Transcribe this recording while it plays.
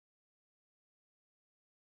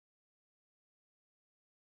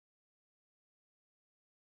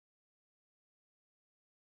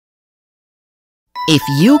If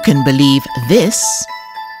you can believe this,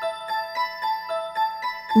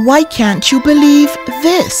 why can't you believe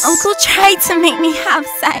this? Uncle tried to make me have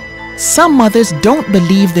sex. Some mothers don't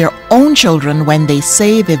believe their own children when they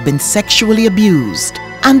say they've been sexually abused,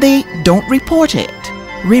 and they don't report it.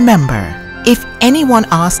 Remember, if anyone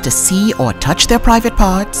asks to see or touch their private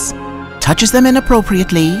parts, touches them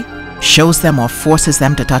inappropriately, shows them or forces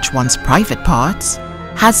them to touch one's private parts,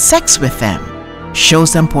 has sex with them,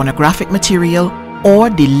 shows them pornographic material, or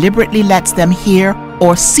deliberately lets them hear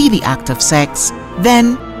or see the act of sex,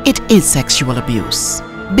 then it is sexual abuse.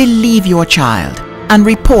 Believe your child and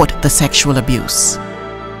report the sexual abuse.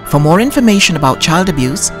 For more information about child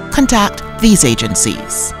abuse, contact these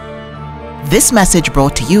agencies. This message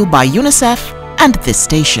brought to you by UNICEF and this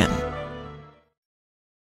station.